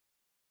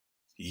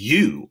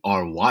You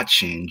are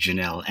watching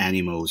Janelle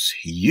Animo's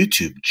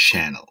YouTube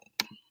channel.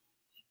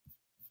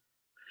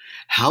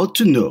 How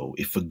to know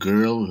if a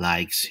girl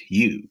likes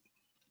you.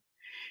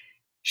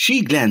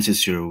 She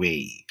glances your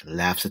way,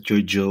 laughs at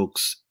your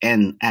jokes,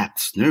 and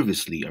acts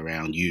nervously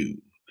around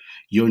you.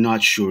 You're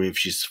not sure if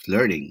she's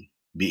flirting,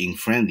 being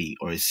friendly,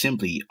 or is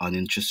simply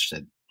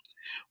uninterested.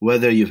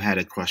 Whether you've had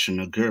a crush on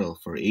a girl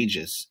for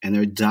ages and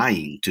are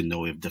dying to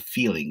know if the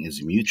feeling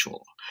is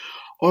mutual,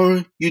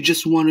 or you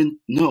just want to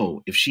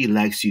know if she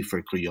likes you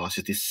for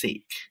curiosity's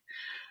sake.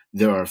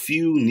 There are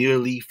few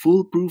nearly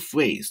foolproof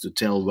ways to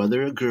tell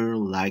whether a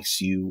girl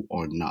likes you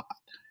or not.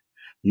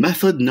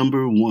 Method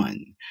number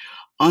one,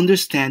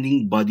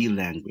 understanding body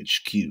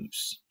language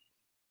cues.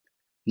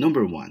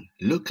 Number one,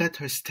 look at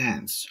her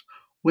stance.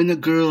 When a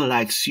girl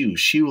likes you,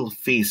 she will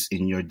face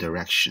in your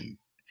direction.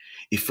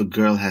 If a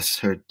girl has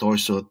her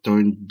torso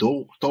turned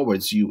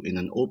towards you in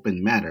an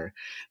open manner,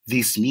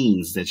 this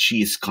means that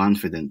she is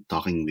confident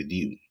talking with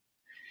you.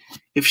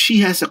 If she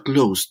has a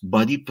closed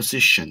body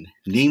position,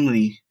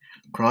 namely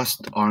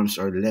crossed arms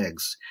or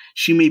legs,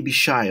 she may be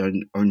shy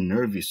or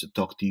nervous to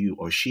talk to you,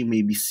 or she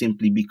may be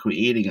simply be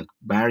creating a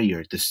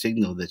barrier to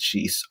signal that she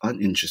is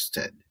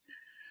uninterested.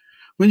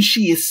 When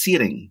she is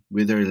sitting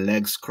with her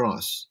legs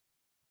crossed,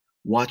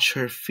 watch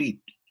her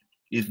feet.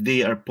 If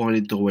they are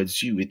pointed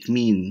towards you, it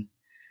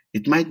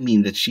might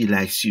mean that she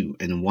likes you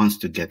and wants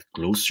to get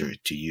closer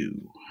to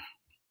you.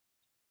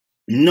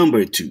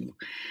 Number two,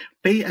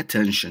 pay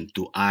attention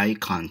to eye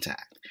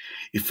contact.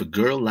 If a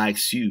girl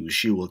likes you,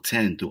 she will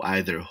tend to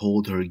either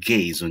hold her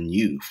gaze on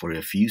you for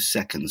a few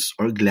seconds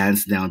or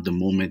glance down the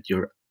moment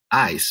your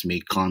eyes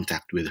make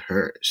contact with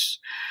hers.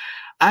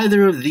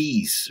 Either of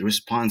these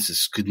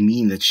responses could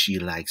mean that she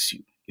likes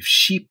you. If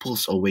she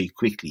pulls away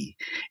quickly,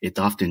 it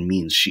often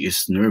means she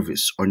is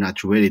nervous or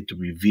not ready to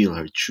reveal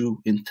her true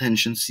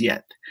intentions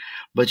yet,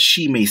 but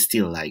she may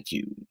still like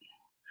you.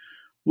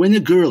 When a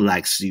girl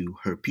likes you,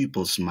 her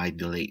pupils might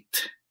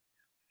dilate.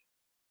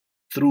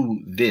 Through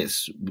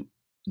this,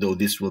 though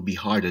this will be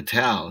hard to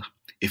tell,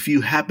 if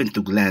you happen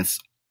to glance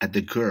at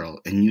the girl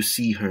and you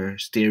see her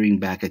staring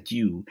back at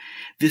you,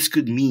 this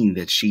could mean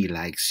that she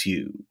likes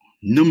you.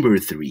 Number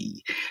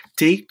three,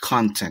 take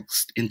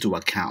context into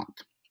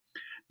account.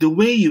 The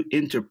way you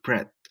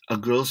interpret a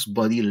girl's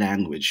body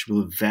language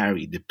will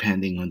vary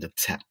depending on the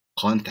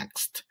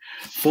context.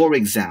 For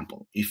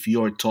example, if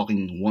you're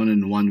talking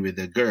one-on-one with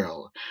a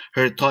girl,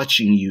 her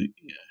touching you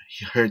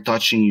her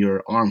touching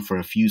your arm for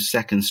a few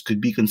seconds could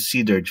be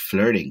considered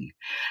flirting.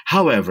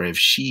 However, if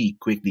she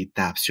quickly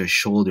taps your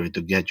shoulder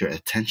to get your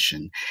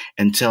attention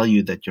and tell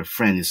you that your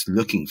friend is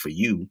looking for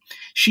you,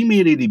 she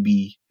may really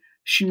be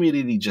she may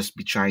really just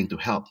be trying to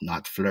help,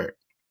 not flirt.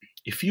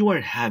 If you are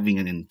having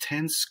an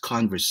intense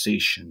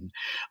conversation,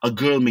 a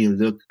girl may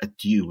look at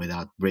you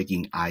without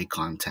breaking eye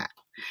contact.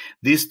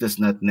 This does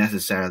not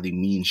necessarily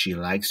mean she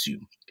likes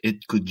you.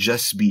 It could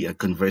just be a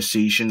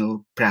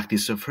conversational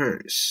practice of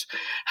hers.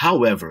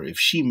 However, if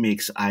she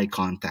makes eye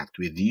contact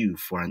with you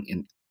for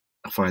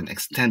an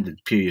extended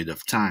period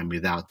of time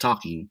without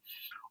talking,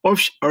 or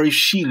if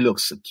she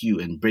looks at you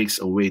and breaks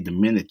away the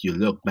minute you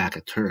look back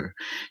at her,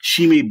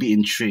 she may be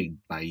intrigued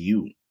by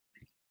you.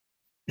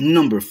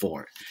 Number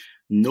four,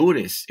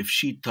 notice if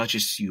she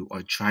touches you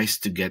or tries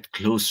to get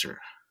closer.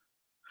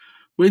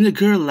 When a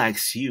girl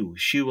likes you,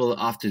 she will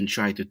often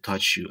try to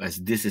touch you, as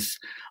this is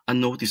a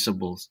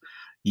noticeable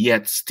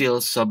yet still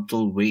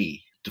subtle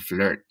way to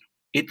flirt.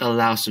 It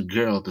allows a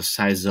girl to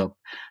size up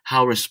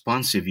how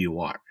responsive you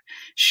are.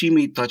 She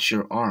may touch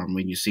your arm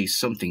when you say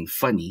something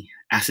funny,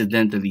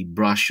 accidentally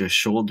brush your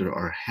shoulder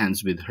or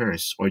hands with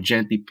hers, or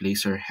gently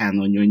place her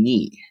hand on your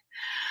knee.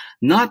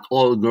 Not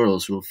all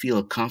girls will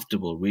feel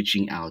comfortable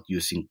reaching out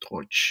using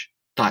touch.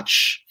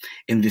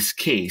 In this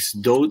case,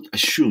 don't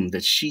assume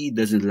that she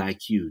doesn't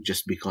like you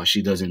just because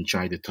she doesn't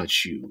try to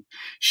touch you.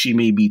 She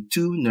may be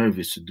too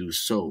nervous to do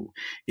so.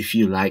 If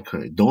you like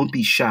her, don't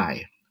be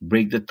shy.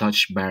 Break the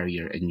touch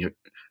barrier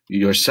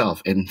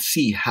yourself and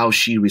see how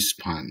she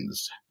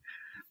responds.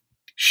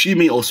 She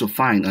may also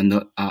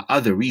find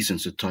other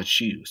reasons to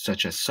touch you,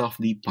 such as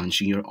softly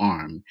punching your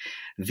arm.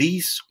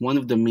 These, one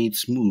of the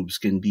mate's moves,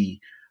 can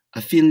be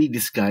a thinly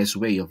disguised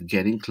way of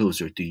getting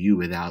closer to you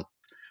without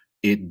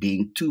it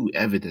being too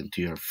evident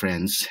to your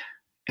friends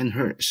and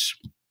hers.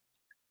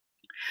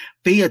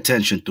 Pay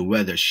attention to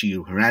whether she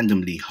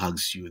randomly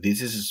hugs you.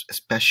 This is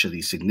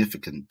especially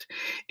significant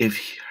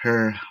if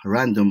her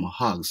random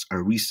hugs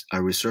are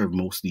reserved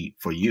mostly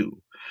for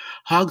you.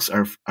 Hugs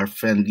are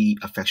friendly,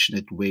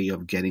 affectionate way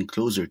of getting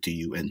closer to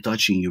you and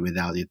touching you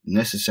without it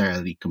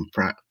necessarily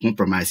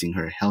compromising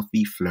her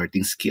healthy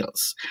flirting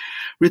skills.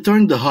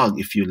 Return the hug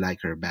if you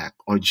like her back,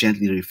 or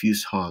gently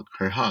refuse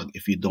her hug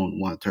if you don't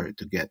want her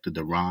to get to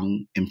the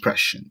wrong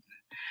impression.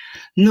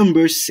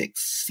 Number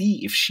six,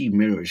 see if she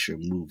mirrors your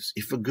moves.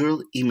 If a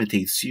girl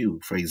imitates you,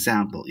 for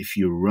example, if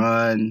you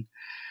run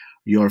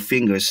your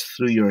fingers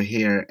through your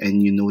hair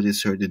and you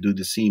notice her to do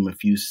the same a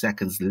few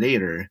seconds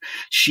later,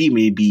 she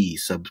may be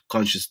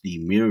subconsciously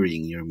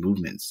mirroring your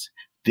movements.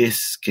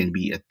 This can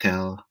be a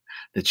tell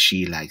that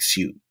she likes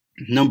you.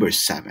 Number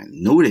seven,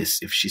 notice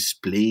if she's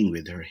playing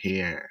with her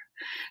hair.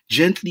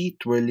 Gently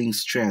twirling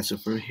strands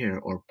of her hair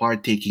or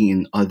partaking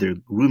in other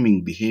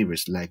grooming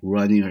behaviors like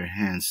running her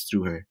hands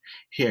through her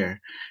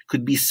hair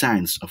could be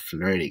signs of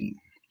flirting.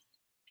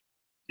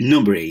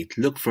 Number eight,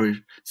 look for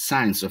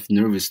signs of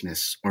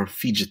nervousness or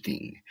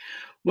fidgeting.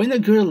 When a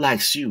girl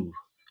likes you,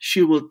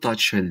 she will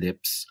touch her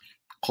lips,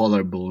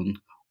 collarbone,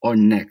 or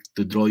neck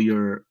to draw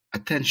your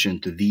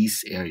attention to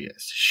these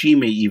areas. She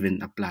may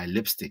even apply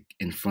lipstick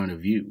in front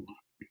of you.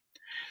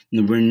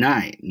 Number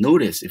nine,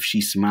 notice if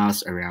she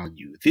smiles around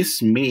you.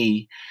 This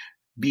may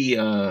be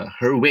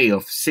her way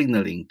of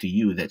signaling to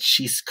you that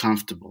she's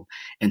comfortable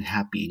and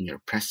happy in your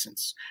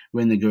presence.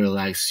 When a girl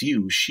likes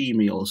you, she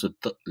may also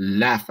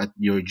laugh at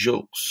your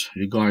jokes,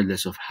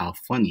 regardless of how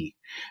funny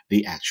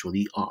they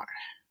actually are.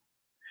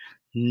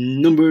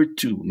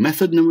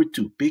 Method number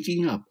two,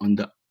 picking up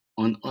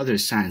on other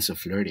signs of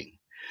flirting.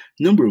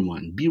 Number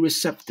one, be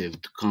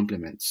receptive to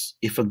compliments.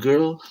 If a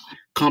girl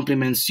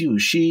compliments you,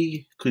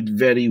 she could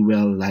very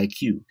well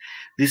like you.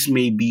 This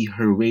may be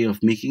her way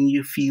of making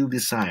you feel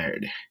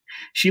desired.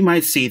 She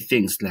might say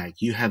things like,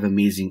 "You have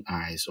amazing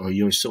eyes," or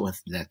 "You're so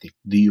athletic.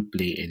 Do you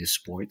play any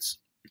sports?"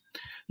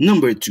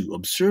 Number two,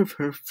 observe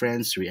her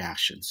friends'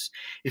 reactions.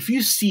 If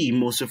you see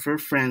most of her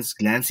friends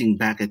glancing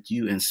back at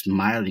you and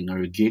smiling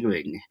or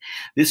giggling,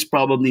 this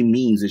probably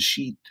means that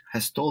she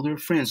has told her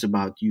friends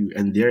about you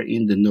and they're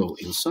in the know.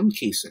 In some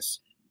cases,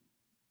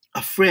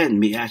 a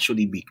friend may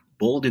actually be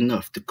bold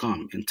enough to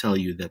come and tell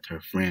you that her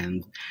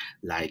friend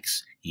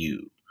likes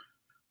you.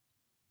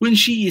 When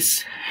she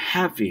is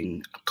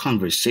having a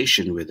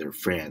conversation with her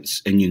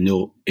friends and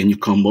you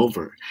come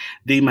over,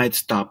 they might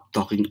stop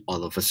talking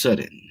all of a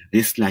sudden.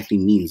 This likely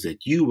means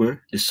that you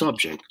were the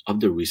subject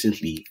of the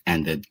recently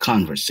ended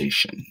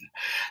conversation.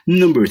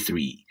 Number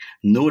three,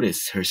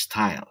 notice her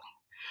style.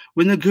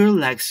 When a girl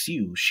likes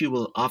you, she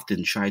will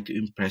often try to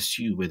impress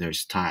you with her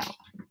style.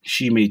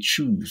 She may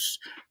choose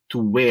to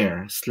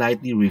wear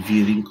slightly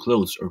revealing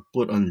clothes or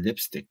put on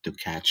lipstick to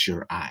catch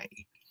your eye.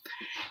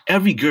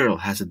 Every girl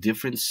has a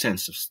different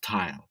sense of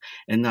style,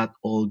 and not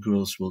all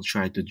girls will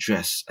try to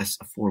dress as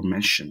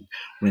aforementioned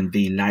when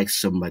they like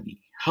somebody.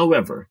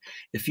 However,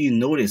 if you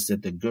notice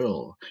that the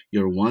girl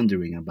you're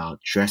wondering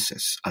about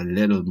dresses a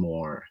little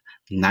more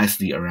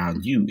nicely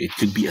around you, it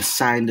could be a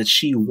sign that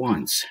she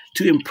wants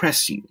to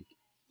impress you.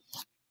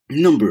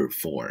 Number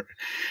four,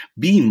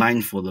 be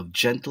mindful of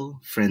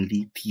gentle,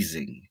 friendly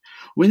teasing.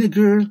 When a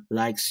girl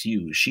likes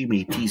you, she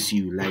may tease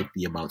you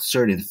lightly about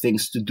certain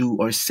things to do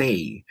or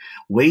say.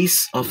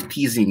 Ways of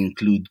teasing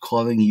include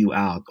calling you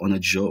out on a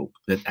joke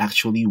that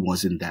actually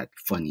wasn't that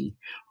funny,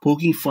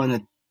 poking fun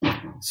at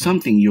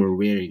something you're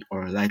wearing,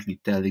 or lightly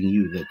telling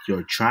you that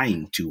you're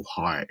trying too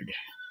hard.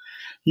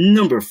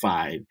 Number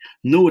five,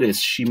 notice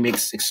she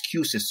makes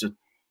excuses to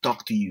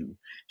talk to you.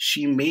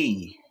 She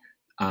may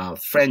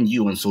friend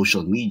you on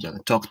social media,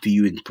 talk to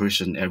you in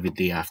person every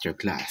day after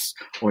class,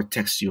 or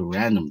text you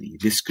randomly.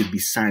 This could be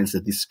signs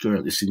that this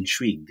girl is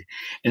intrigued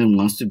and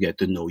wants to get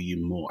to know you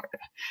more.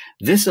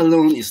 This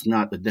alone is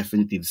not a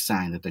definitive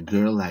sign that a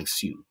girl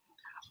likes you.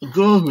 A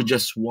girl who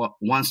just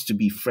wants to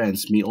be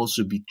friends may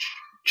also be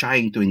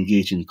trying to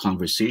engage in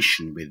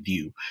conversation with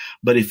you.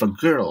 But if a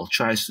girl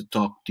tries to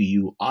talk to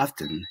you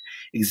often,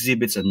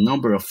 exhibits a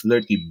number of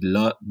flirty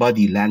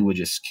body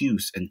language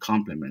cues and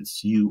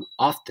compliments you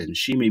often,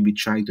 she may be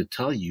trying to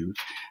tell you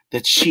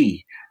that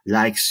she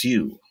likes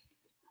you.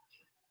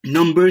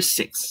 Number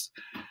six,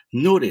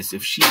 notice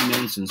if she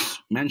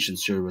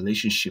mentions your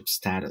relationship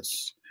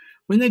status.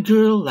 When a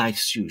girl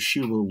likes you,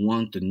 she will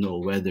want to know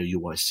whether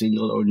you are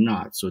single or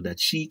not so that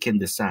she can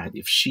decide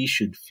if she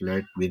should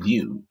flirt with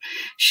you.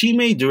 She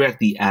may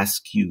directly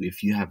ask you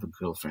if you have a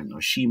girlfriend,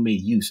 or she may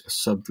use a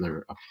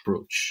subtler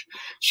approach.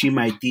 She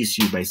might tease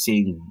you by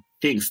saying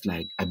things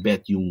like, "I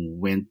bet you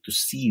went to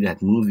see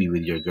that movie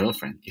with your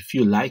girlfriend." If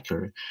you like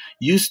her,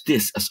 use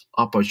this as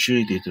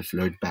opportunity to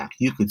flirt back.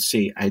 You could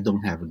say, "I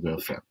don't have a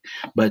girlfriend,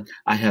 but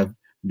I have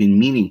been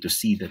meaning to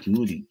see that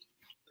movie.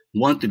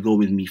 Want to go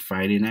with me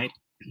Friday night?"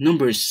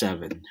 Number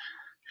seven,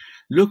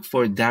 look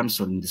for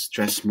damsel in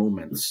distress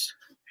moments.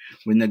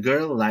 When a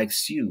girl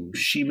likes you,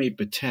 she may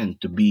pretend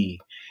to be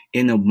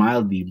in a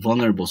mildly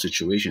vulnerable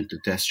situation to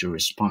test your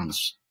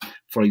response.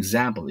 For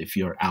example, if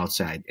you're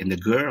outside and the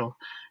girl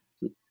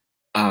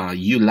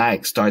you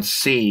like starts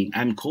saying,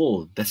 "I'm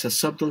cold," that's a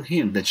subtle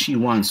hint that she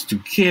wants to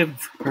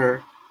give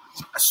her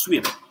a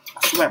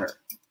sweater.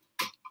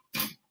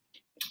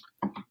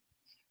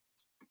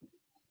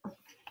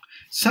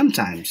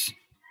 Sometimes,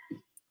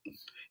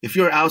 if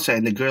you're outside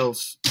and the girl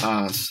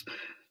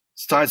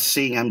starts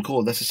saying, "I'm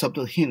cold," that's a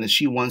subtle hint that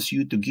she wants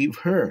you to give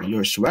her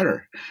your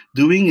sweater.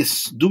 Doing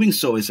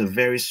so is a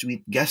very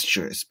sweet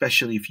gesture,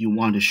 especially if you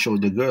want to show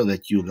the girl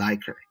that you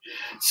like her.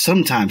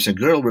 Sometimes a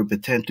girl will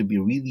pretend to be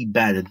really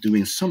bad at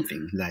doing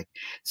something, like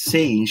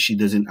saying she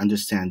doesn't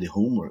understand the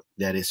homework.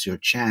 That is your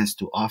chance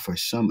to offer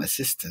some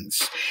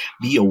assistance.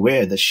 Be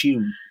aware that she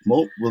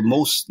will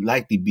most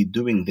likely be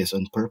doing this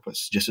on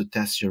purpose, just to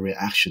test your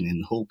reaction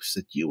in hopes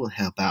that you will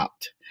help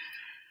out.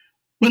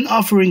 When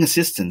offering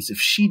assistance, if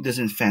she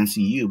doesn't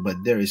fancy you but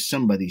there is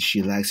somebody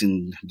she likes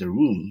in the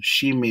room,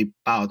 she may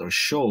pout or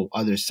show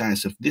other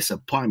signs of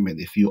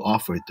disappointment if you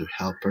offer to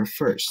help her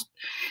first.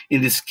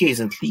 In this case,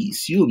 at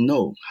least, you'll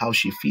know how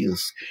she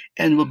feels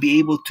and will be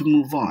able to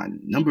move on.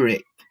 Number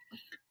 8,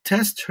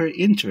 test her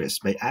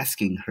interest by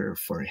asking her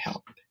for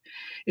help.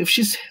 If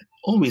she's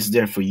always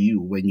there for you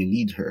when you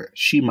need her,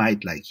 she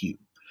might like you.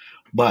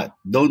 But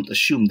don't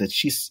assume that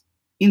she's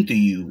into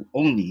you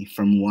only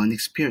from one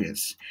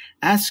experience.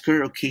 Ask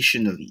her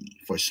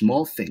occasionally for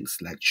small things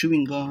like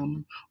chewing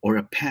gum or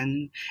a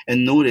pen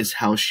and notice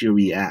how she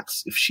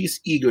reacts. If she's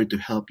eager to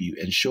help you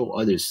and show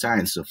other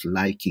signs of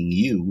liking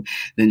you,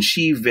 then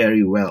she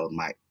very well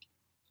might.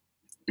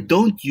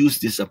 Don't use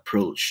this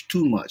approach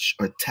too much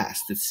or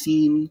tasks that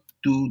seem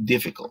too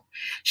difficult.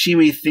 She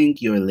may think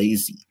you're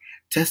lazy,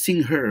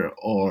 testing her,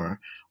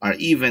 or are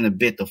even a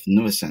bit of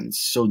nuisance,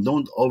 so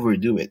don't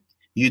overdo it.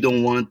 You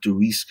don't want to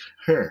risk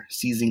her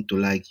ceasing to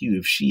like you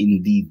if she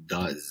indeed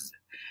does.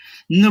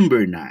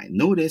 Number 9,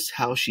 notice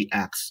how she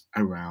acts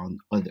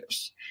around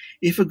others.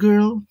 If a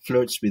girl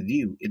flirts with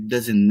you, it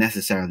doesn't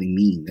necessarily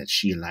mean that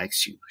she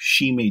likes you.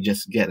 She may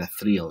just get a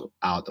thrill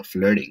out of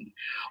flirting,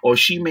 or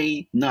she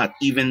may not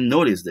even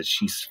notice that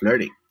she's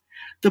flirting.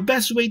 The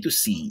best way to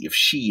see if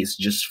she is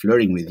just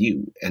flirting with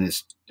you and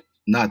it's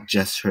not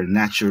just her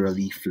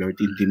naturally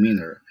flirty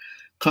demeanor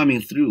coming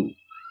through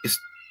is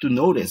to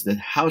notice that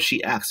how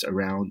she acts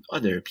around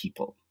other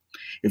people.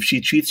 If she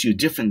treats you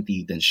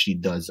differently than she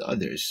does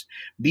others,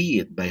 be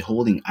it by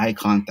holding eye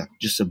contact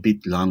just a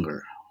bit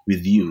longer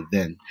with you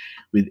than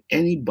with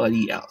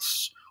anybody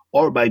else,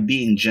 or by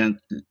being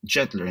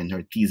gentler in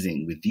her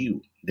teasing with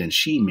you, then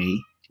she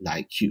may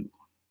like you.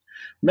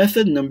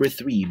 Method number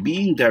 3,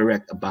 being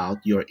direct about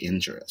your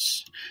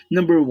interests.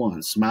 Number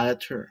 1, smile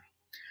at her.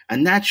 A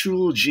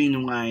natural,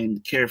 genuine,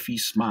 carefree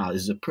smile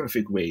is the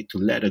perfect way to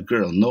let a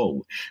girl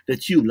know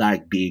that you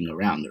like being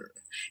around her.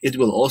 It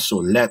will also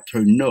let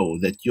her know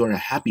that you're a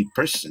happy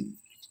person.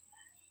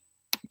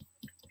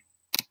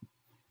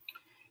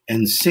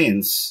 And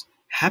since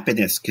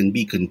happiness can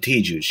be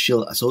contagious,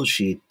 she'll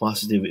associate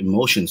positive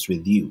emotions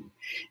with you.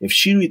 If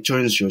she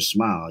returns your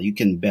smile, you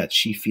can bet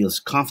she feels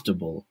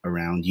comfortable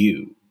around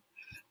you.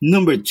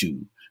 Number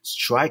 2,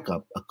 strike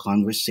up a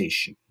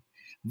conversation.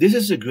 This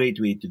is a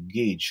great way to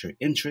gauge her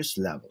interest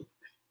level.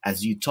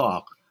 As you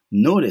talk,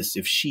 notice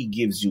if she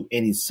gives you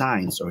any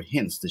signs or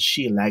hints that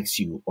she likes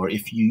you or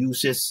if you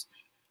uses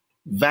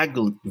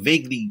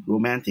vaguely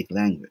romantic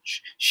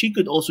language. She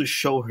could also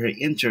show her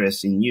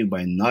interest in you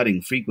by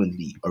nodding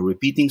frequently or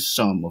repeating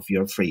some of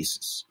your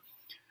phrases.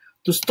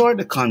 To start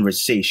a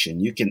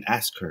conversation, you can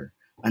ask her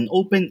an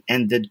open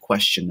ended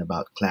question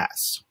about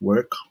class,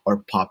 work, or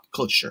pop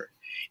culture.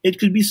 It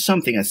could be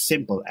something as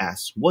simple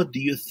as, "What do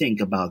you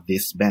think about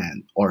this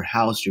band?" or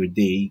 "How's your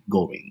day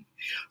going?"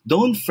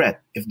 Don't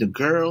fret if the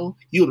girl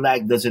you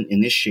like doesn't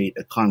initiate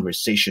a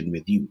conversation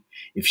with you.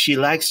 If she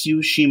likes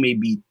you, she may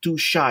be too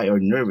shy or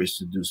nervous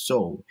to do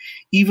so,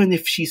 even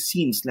if she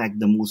seems like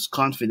the most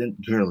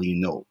confident girl you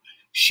know.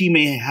 She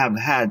may have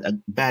had a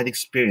bad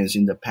experience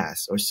in the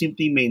past or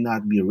simply may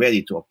not be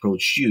ready to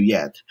approach you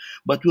yet,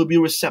 but will be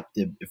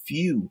receptive if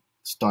you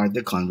start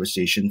the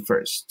conversation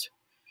first.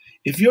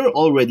 If you're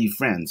already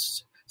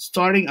friends,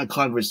 starting a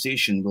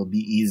conversation will be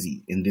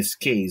easy. In this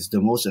case, the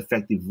most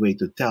effective way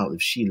to tell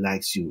if she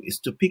likes you is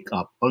to pick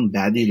up on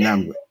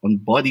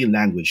body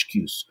language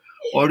cues,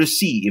 or to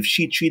see if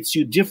she treats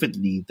you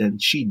differently than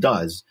she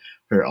does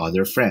her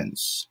other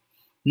friends.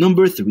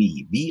 Number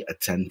 3, be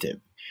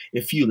attentive.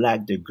 If you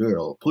like the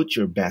girl, put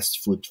your best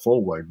foot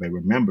forward by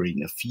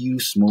remembering a few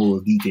small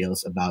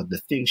details about the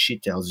things she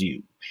tells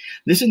you.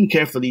 Listen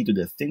carefully to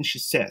the things she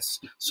says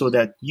so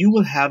that you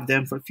will have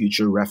them for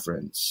future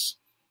reference.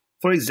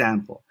 For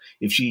example,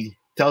 if she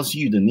tells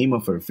you the name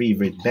of her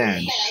favorite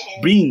band,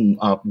 bring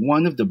up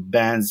one of the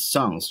band's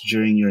songs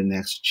during your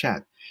next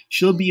chat.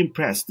 She'll be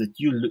impressed that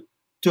you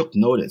took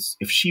notice.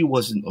 If she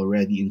wasn't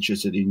already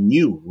interested in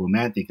you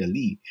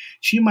romantically,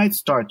 she might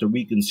start to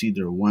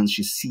reconsider once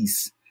she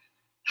sees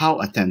how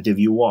attentive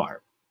you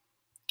are.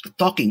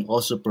 Talking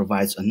also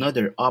provides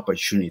another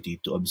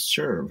opportunity to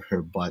observe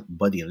her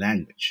body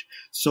language,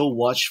 so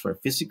watch for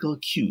physical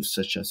cues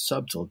such as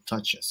subtle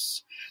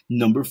touches.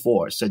 Number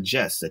 4,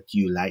 suggest that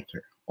you like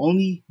her.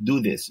 Only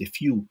do this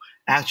if you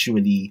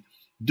actually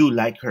do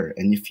like her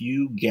and if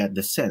you get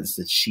the sense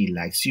that she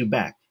likes you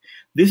back.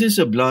 This is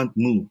a blunt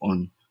move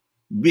on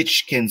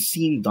which can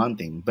seem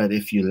daunting, but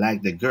if you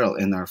like the girl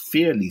and are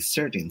fairly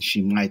certain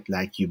she might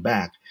like you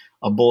back,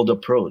 a bold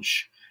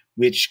approach,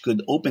 which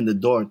could open the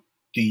door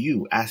to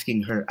you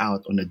asking her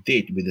out on a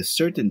date with the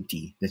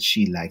certainty that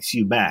she likes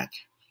you back.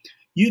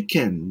 You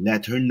can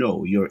let her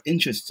know you're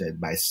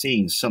interested by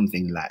saying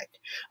something like,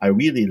 "I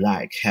really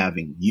like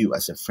having you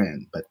as a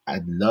friend, but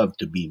I'd love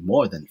to be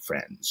more than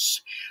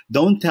friends."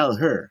 Don't tell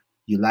her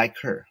you like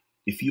her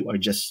if you are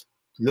just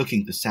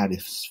looking to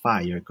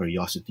satisfy your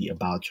curiosity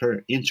about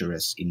her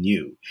interest in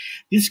you.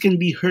 This can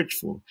be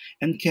hurtful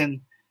and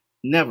can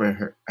never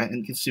her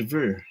and can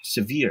severe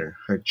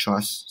her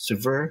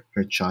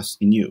trust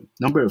in you.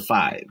 Number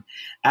five,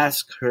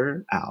 ask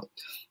her out.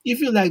 If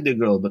you like the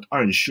girl but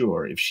aren't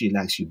sure if she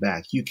likes you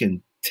back, you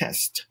can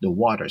test the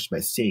waters by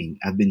saying,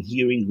 I've been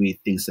hearing great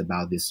things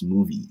about this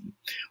movie.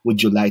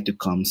 Would you like to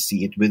come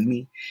see it with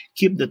me?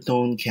 Keep the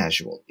tone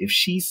casual. If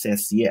she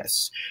says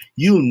yes,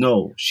 you'll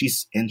know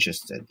she's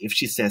interested. If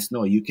she says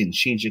no, you can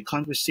change the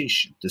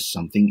conversation to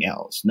something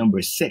else.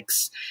 Number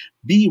six,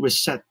 be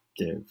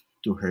receptive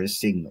to her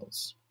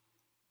signals.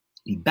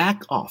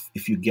 Back off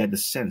if you get the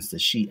sense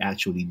that she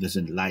actually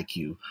doesn't like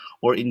you,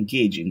 or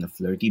engage in a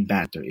flirty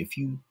banter if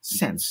you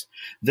sense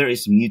there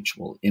is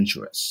mutual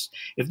interest.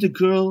 If the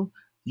girl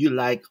you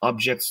like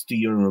objects to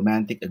your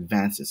romantic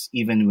advances,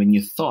 even when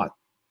you thought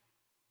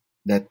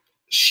that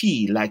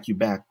she liked you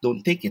back,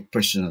 don't take it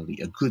personally.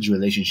 A good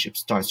relationship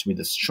starts with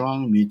a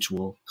strong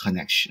mutual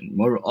connection.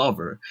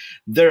 Moreover,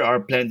 there are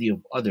plenty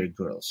of other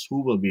girls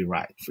who will be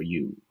right for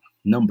you.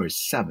 Number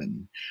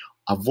seven,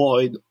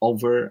 avoid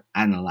over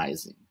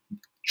analyzing.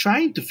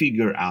 Trying to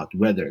figure out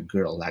whether a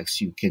girl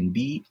likes you can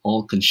be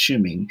all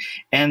consuming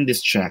and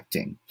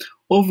distracting.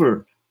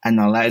 Over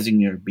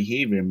analyzing your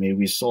behavior may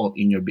result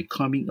in your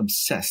becoming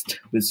obsessed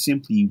with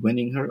simply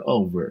winning her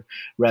over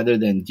rather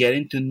than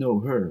getting to know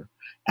her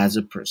as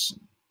a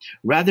person.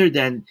 Rather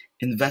than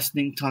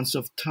investing tons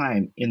of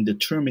time in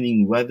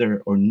determining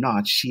whether or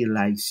not she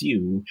likes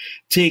you,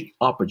 take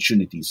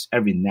opportunities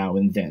every now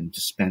and then to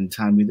spend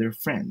time with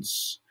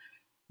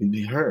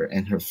her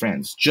and her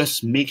friends.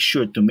 Just make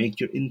sure to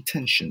make your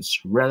intentions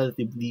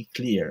relatively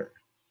clear,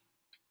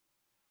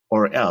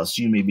 or else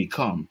you may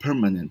become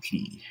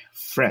permanently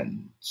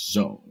friend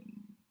zone.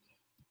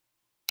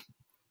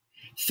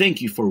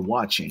 Thank you for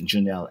watching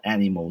Janelle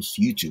Animo's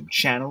YouTube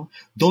channel.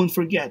 Don't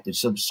forget to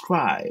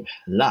subscribe,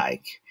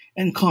 like,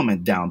 and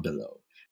comment down below.